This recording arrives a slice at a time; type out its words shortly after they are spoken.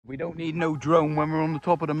We don't need no drone when we're on the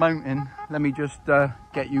top of the mountain. Let me just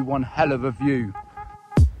get you one hell of a view.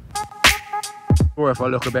 Or if I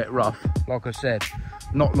look a bit rough, like I said,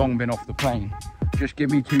 not long been off the plane. Just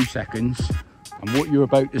give me 2 seconds, and what you're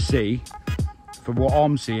about to see, for what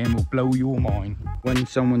I'm seeing, will blow your mind. When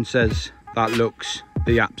someone says that looks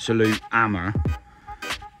the absolute hammer,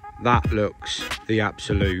 that looks the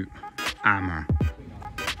absolute hammer.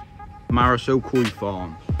 Marisol Koi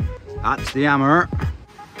Farm. That's the hammer.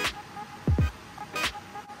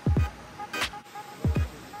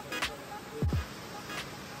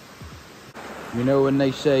 You know when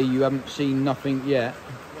they say you haven't seen nothing yet?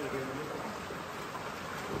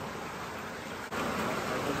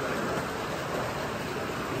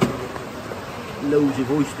 Loads of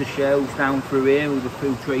oyster shells down through here, all the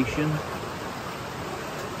filtration.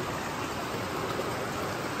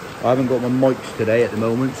 I haven't got my mics today at the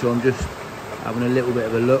moment, so I'm just having a little bit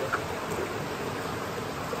of a look.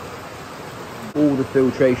 All the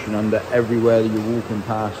filtration under everywhere that you're walking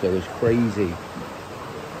past there is crazy.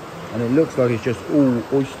 And it looks like it's just all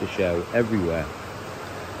oyster shell everywhere.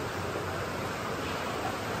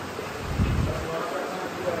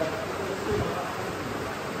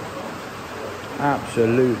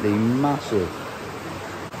 Absolutely massive.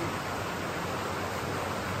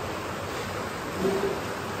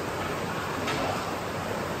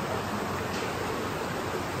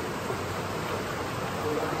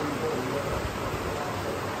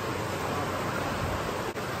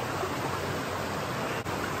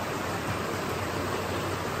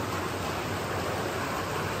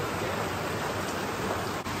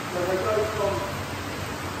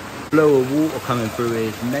 Flow of water coming through here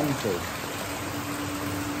is mental.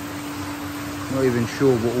 Not even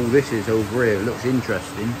sure what all this is over here. It looks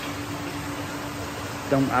interesting.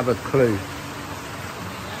 Don't have a clue.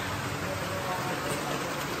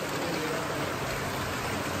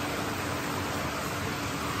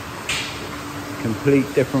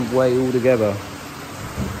 Complete different way altogether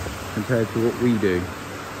compared to what we do.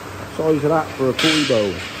 Size of that for a koi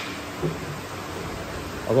bowl.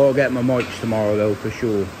 I've got to get my mics tomorrow though, for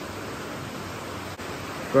sure.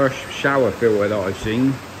 First shower filter that I've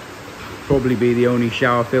seen. Probably be the only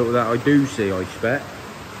shower filter that I do see, I expect.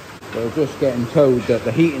 But I was just getting told that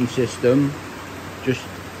the heating system, just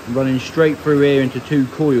running straight through here into 2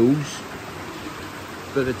 coils,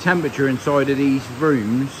 but the temperature inside of these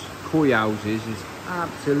rooms, koi houses, is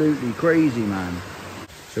absolutely crazy, man.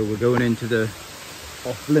 So we're going into the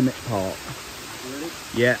off-limit part. Really?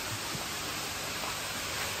 Yeah.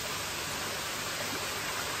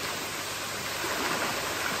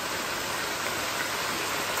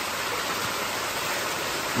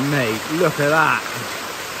 Mate, look at that.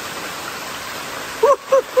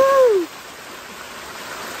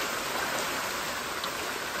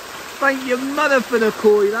 Thank your mother for the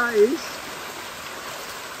koi, that is.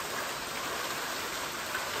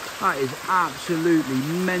 That is absolutely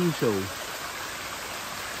mental.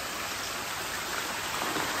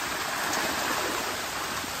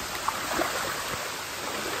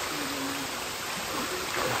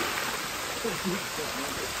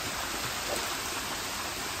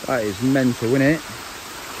 That is mental, isn't it?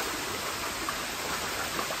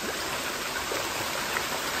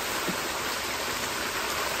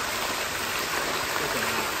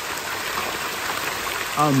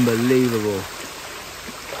 Unbelievable.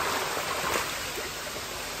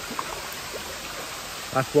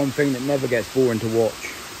 That's one thing that never gets boring to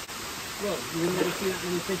watch. Well, you've never seen that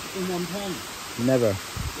many fish in one pond. Never.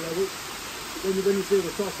 Yeah, when you do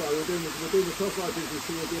the top eye, we're doing the top eye business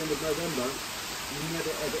here at the end of November. You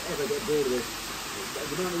never ever get bored of this.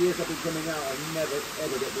 The amount of years I've been coming out, I never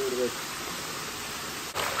ever get bored of this.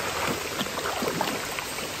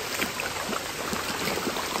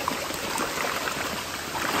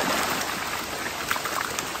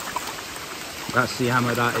 That's the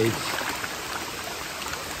hammer, that is.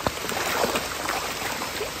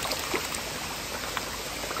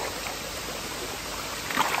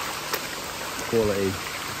 Quality.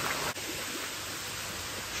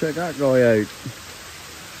 Check that guy out.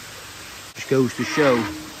 Just goes to show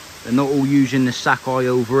they're not all using the sack-eye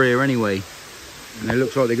over here anyway. And it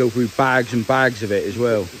looks like they go through bags and bags of it as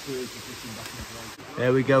well.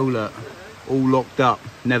 There we go, look. All locked up.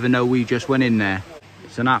 Never know we just went in there.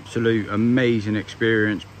 It's an absolute amazing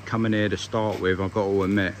experience coming here to start with, I've got to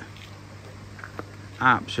admit.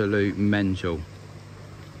 Absolute mental.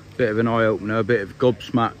 Bit of an eye-opener, a bit of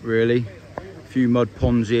gobsmack really. A few mud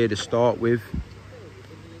ponds here to start with.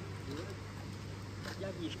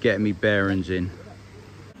 Just getting me bearings in.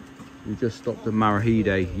 We just stopped at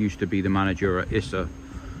Marahide, used to be the manager at Issa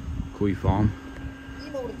Koi Farm.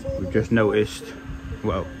 We've just noticed,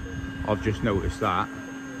 well, I've just noticed that.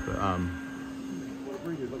 But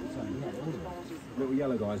little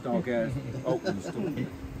yellow guys, dark hair, Altman's talking.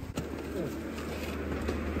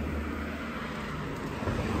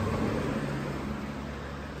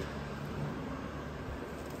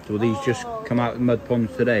 so these just come out of mud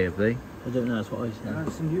ponds today, have they? I don't know, that's what I said.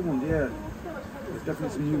 There's some new ones, yeah. There's definitely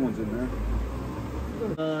some new ones in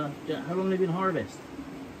there. How long have they been harvested?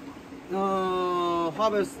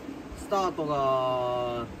 Harvest start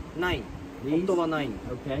 9, These? October 9.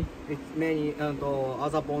 Okay. It's many and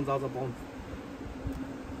other ponds.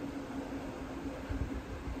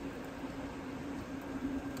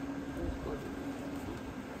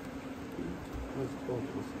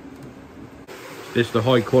 This the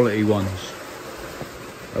high quality ones.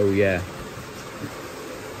 Oh yeah.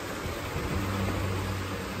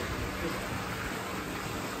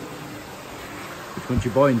 Which ones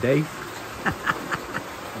you buying, Dave?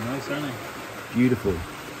 Nice, aren't they? Beautiful.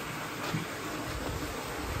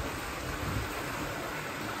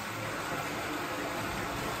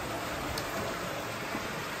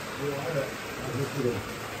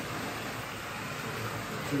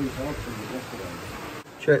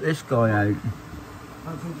 Check this guy out.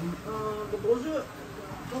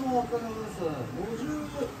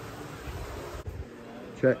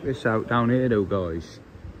 Check this out down here though, guys.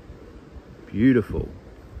 Beautiful.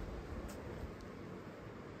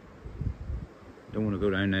 Don't want to go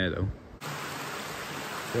down there though.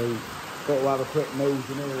 So, got to have a quick nose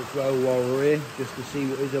in here as well while we're here, just to see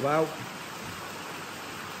what it's about.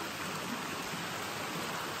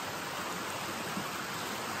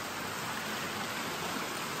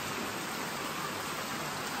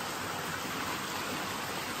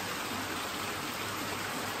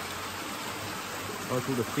 Like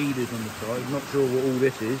all the feeders on the side, not sure what all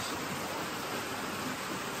this is.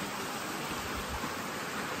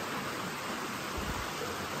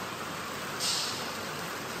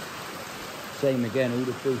 Same again, all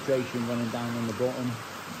the filtration running down on the bottom.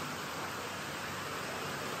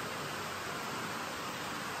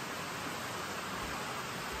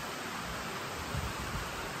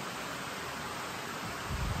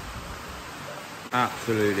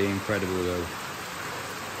 Absolutely incredible though.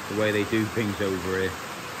 The way they do things over here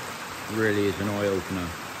really is an eye-opener.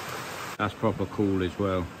 That's proper cool as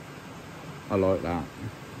well. I like that.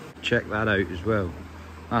 Check that out as well.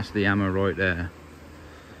 That's the hammer right there.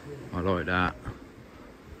 I like that.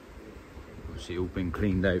 Obviously all been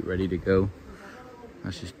cleaned out, ready to go.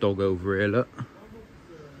 That's this dog over here, look.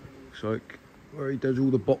 Looks like where he does all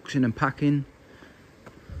the boxing and packing.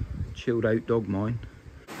 Chilled out dog, mine.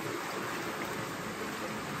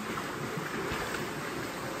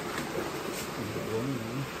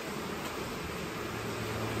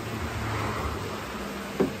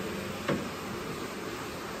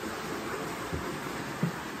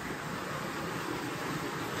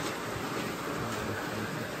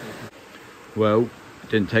 Well, it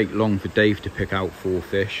didn't take long for Dave to pick out 4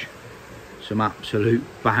 fish. Some absolute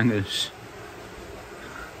bangers.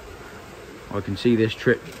 I can see this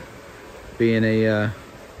trip being a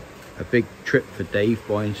big trip for Dave,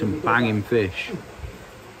 buying some banging fish.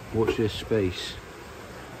 Watch this space.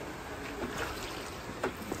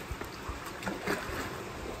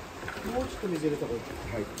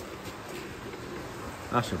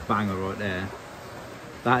 That's a banger right there.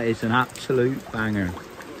 That is an absolute banger.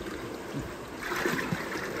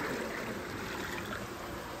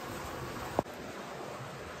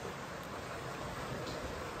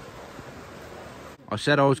 I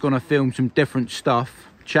said I was going to film some different stuff.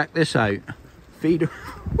 Check this out. Feeder.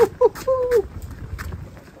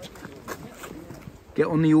 Get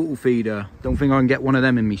on the auto feeder. Don't think I can get one of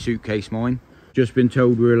them in my suitcase, mine. Just been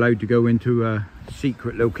told we're allowed to go into a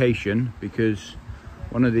secret location because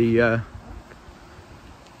one of the...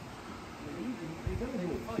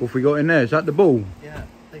 what have we got in there? Is that the bull? Yeah,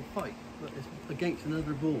 they fight, but it's against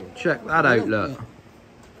another bull. Check that out, look.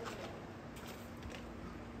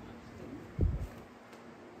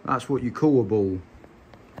 That's what you call a bull.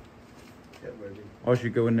 I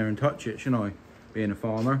should go in there and touch it, shouldn't I? Being a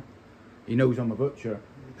farmer. He knows I'm a butcher.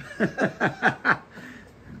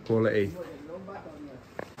 Quality.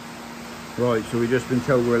 Right, so we've just been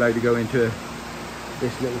told we're allowed to go into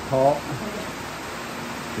this little park.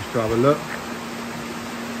 Just to have a look.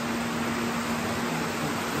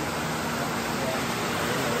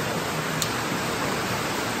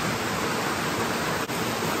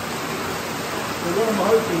 What I'm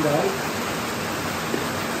hoping though,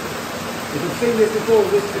 if you've seen this before,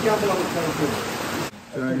 this is the gamble I was taking.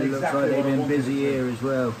 Certainly looks like they've been busy here as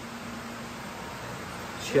well.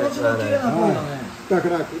 Check that out.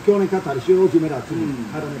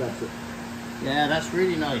 Yeah, that's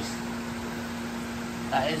really nice.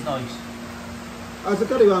 That is nice. あそ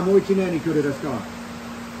こではもう1年に来るですか？も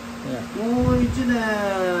う1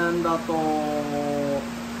年だと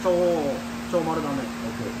超丸だね。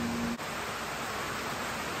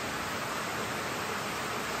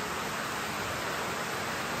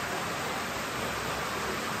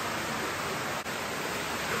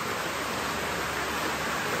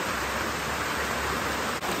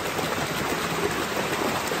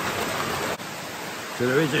So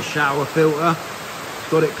there is a shower filter. It's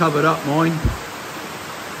got it covered up, mine.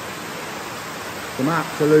 Some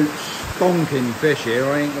absolute stonking fish here,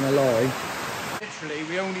 I ain't gonna lie. Literally,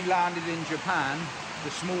 we only landed in Japan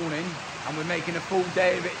this morning and we're making a full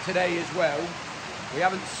day of it today as well. We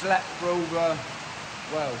haven't slept for over,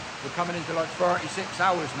 well, we're coming into like 36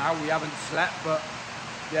 hours now. We haven't slept, but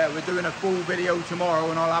yeah, we're doing a full video tomorrow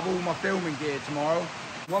and I'll have all my filming gear tomorrow.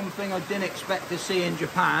 One thing I didn't expect to see in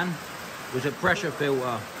Japan was a pressure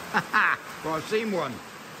filter. But I've seen one.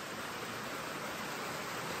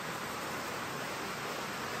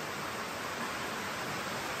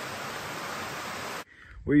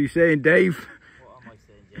 What are you saying, Dave? What am I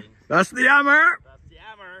saying, James? That's the hammer! That's the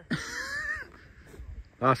hammer!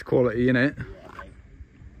 That's quality, innit? Yeah, mate.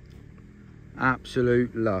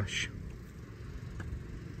 Absolute lush.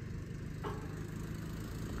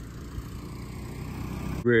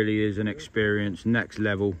 Really is an experience, next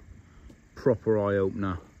level. Proper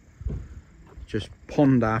eye-opener. Just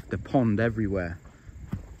pond after pond everywhere.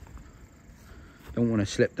 Don't want to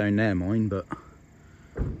slip down there, mind, but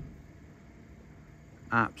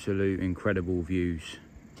absolute incredible views.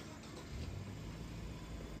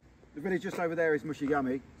 The village just over there is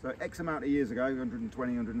Mushigami. So X amount of years ago,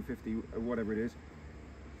 120, 150, or whatever it is,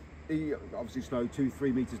 he obviously snowed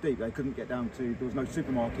 2-3 meters deep. They couldn't get down to, there was no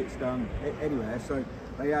supermarkets down anywhere, so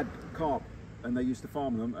they had carp and they used to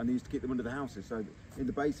farm them and they used to keep them under the houses. So in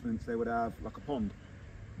the basements they would have like a pond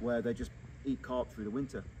where they just eat carp through the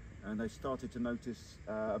winter, and they started to notice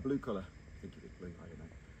a blue colour. I think it was blue, I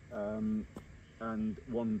don't know. And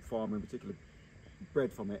one farmer in particular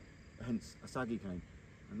bred from it, hence Asagi came,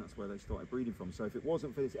 and that's where they started breeding from. So if it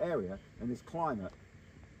wasn't for this area and this climate,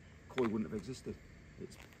 koi wouldn't have existed.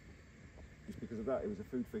 It's because of that. It was a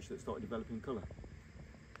food fish that started developing colour.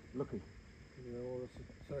 Lucky. All the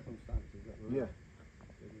circumstances that were. Yeah.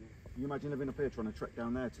 Can you imagine living up here trying to trek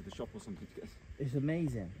down there to the shop or something to get? It's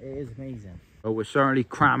amazing. It is amazing. Well, we're certainly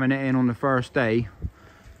cramming it in on the first day.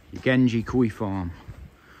 Genji Koi Farm.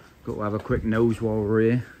 Got to have a quick nose while we're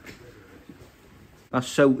here. That's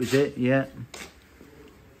soap, is it? Yeah.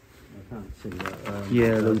 I can't see that.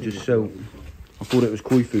 Yeah, loads of soap. I thought it was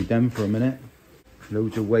koi food then for a minute.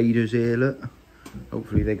 Loads of waders here, look.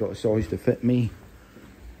 Hopefully they got a size to fit me.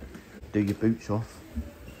 Do your boots off.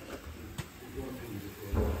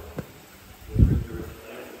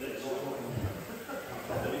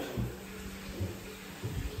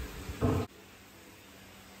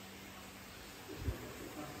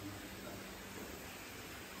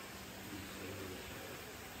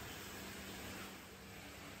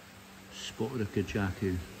 Spotted a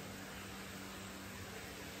kajaku.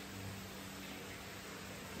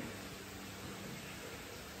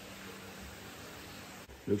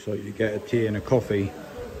 Looks like you get a tea and a coffee,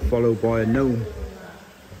 followed by a no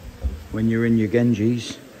when you're in your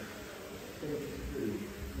Genjis.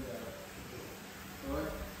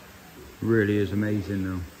 Really is amazing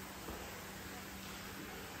though.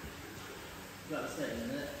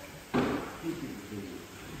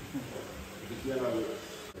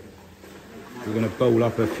 We're going to bowl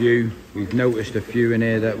up a few. We've noticed a few in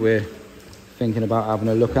here that we're thinking about having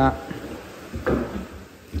a look at.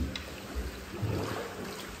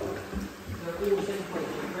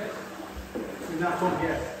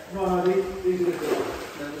 No, these are the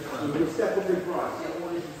ones. You step up in price. All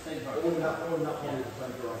in that one is the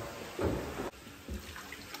same price.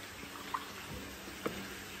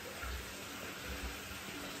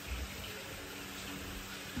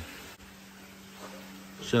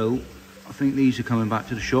 So, I think these are coming back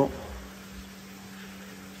to the shop.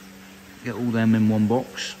 Get all them in one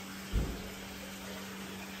box.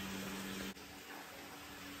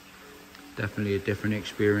 Definitely a different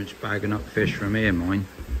experience bagging up fish from here, mine.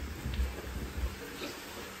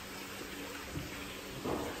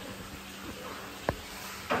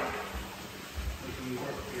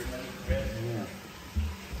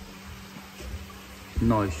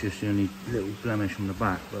 Nice, just the only little blemish on the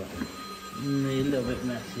back, but A little bit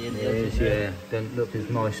messy. it is, yeah. Don't look as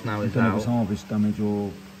nice now as I don't know if it's out. harvest damage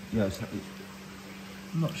or yeah.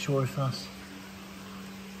 I'm not sure if that's...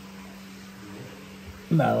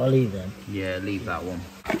 No, I'll leave them. Yeah, leave that one.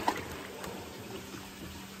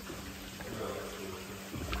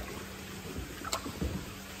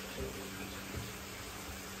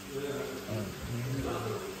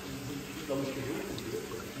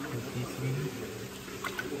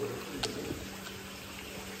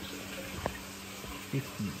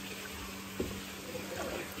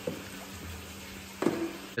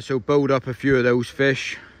 So bowled up a few of those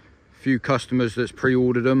fish, a few customers that's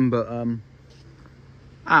pre-ordered them, but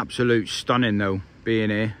absolute stunning though, being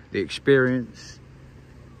here. The experience,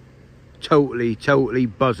 totally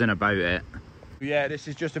buzzing about it. Yeah, this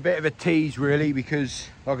is just a bit of a tease really, because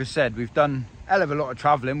like I said, we've done a hell of a lot of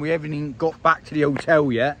travelling. We haven't even got back to the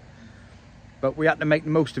hotel yet, but we had to make the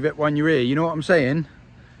most of it when you're here, you know what I'm saying?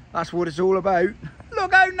 That's what it's all about.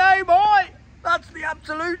 Look out now, boy! That's the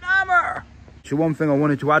absolute hammer! So one thing I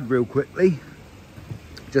wanted to add real quickly,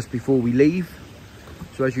 just before we leave.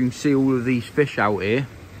 So as you can see, all of these fish out here,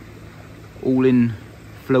 all in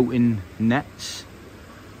floating nets,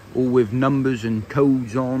 all with numbers and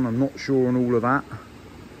codes on. I'm not sure on all of that,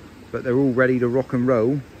 but they're all ready to rock and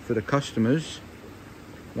roll for the customers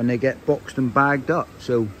when they get boxed and bagged up.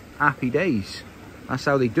 So happy days. That's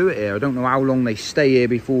how they do it here. I don't know how long they stay here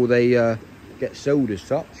before they get sold as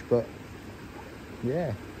such, but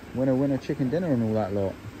yeah, winner chicken dinner and all that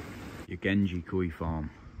lot. Your Genji koi farm.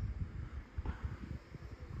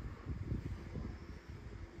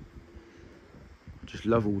 I just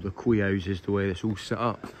love all the koi houses, the way it's all set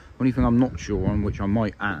up. Only thing I'm not sure on, which I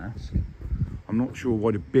might ask, I'm not sure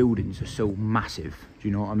why the buildings are so massive. Do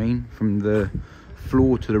you know what I mean? From the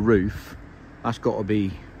floor to the roof, that's got to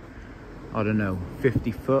be, I don't know,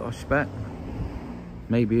 50 foot, I expect.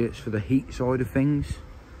 Maybe it's for the heat side of things.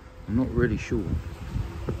 I'm not really sure.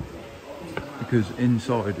 Because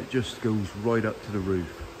inside it just goes right up to the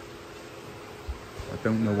roof. I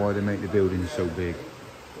don't know why they make the buildings so big.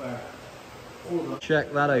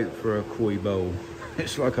 Check that out for a koi bowl.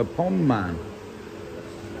 It's like a pond, man.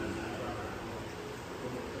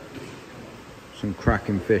 Some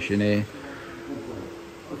cracking fish in here.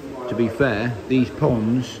 To be fair, these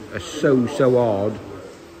ponds are so hard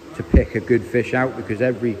to pick a good fish out, because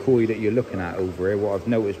every koi that you're looking at over here, what I've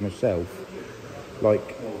noticed myself,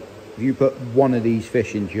 like if you put one of these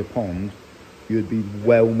fish into your pond, you'd be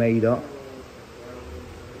well made up.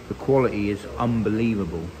 The quality is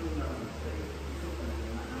unbelievable.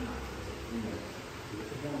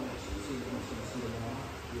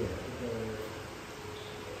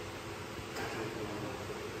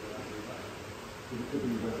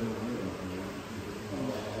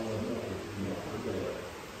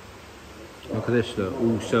 Look at this, look,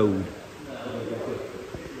 all sold.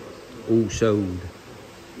 All sold.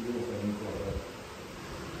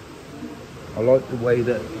 I like the way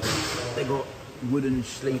that they got wooden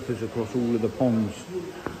sleepers across all of the ponds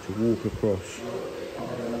to walk across.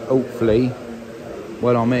 Hopefully,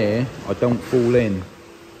 while I'm here, I don't fall in.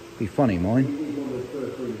 Be funny, mine.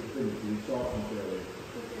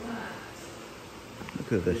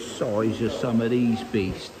 Look at the size of some of these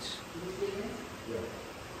beasts.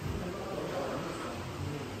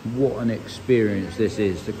 What an experience this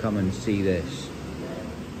is to come and see this.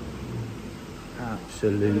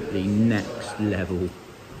 Absolutely next level.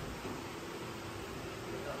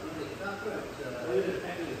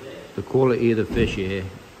 The quality of the fish here,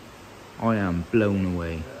 I am blown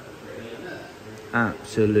away.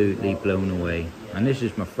 Absolutely blown away. And this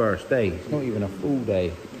is my first day. It's not even a full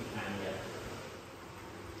day.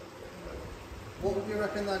 What would you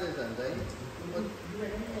reckon that is then, Dave?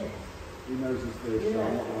 He knows his fish. He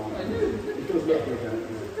does look like that.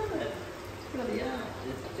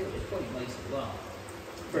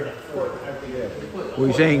 What are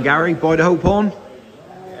you saying, Gary? Buy the whole pond?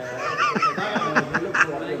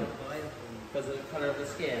 Because of the colour of the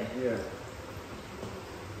skin. Yeah.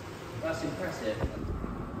 That's impressive.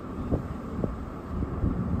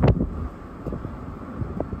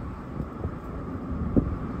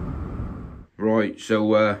 Right,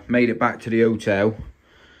 so made it back to the hotel.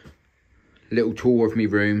 Little tour of my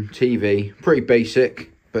room, TV, pretty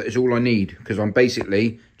basic, but it's all I need because I'm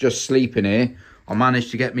basically just sleeping here. I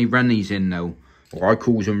managed to get me Rennies in though, or I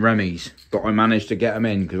calls them Remmies, but I managed to get them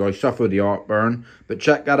in because I suffer the heartburn. But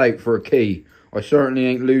check that out for a key. I certainly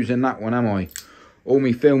ain't losing that one, am I? All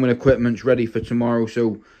my filming equipment's ready for tomorrow,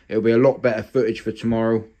 so it'll be a lot better footage for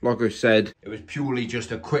tomorrow. Like I said, it was purely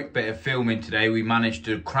just a quick bit of filming today. We managed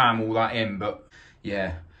to cram all that in, but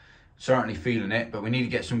yeah, certainly feeling it. But we need to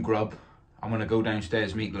get some grub. I'm going to go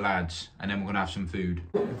downstairs, meet the lads, and then we're going to have some food.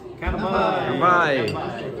 Goodbye.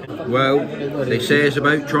 Well, they say it's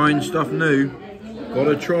about trying stuff new.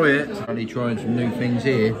 Gotta try it. Already trying some new things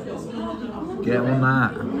here. Get on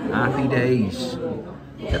that. Happy days.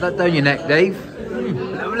 Get that down your neck, Dave.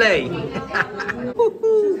 Lovely.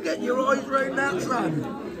 Get your eyes round that,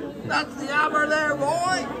 son. That's the hammer there,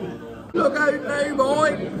 boy. Look out now,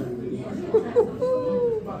 boy.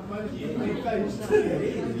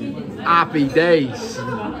 Happy days.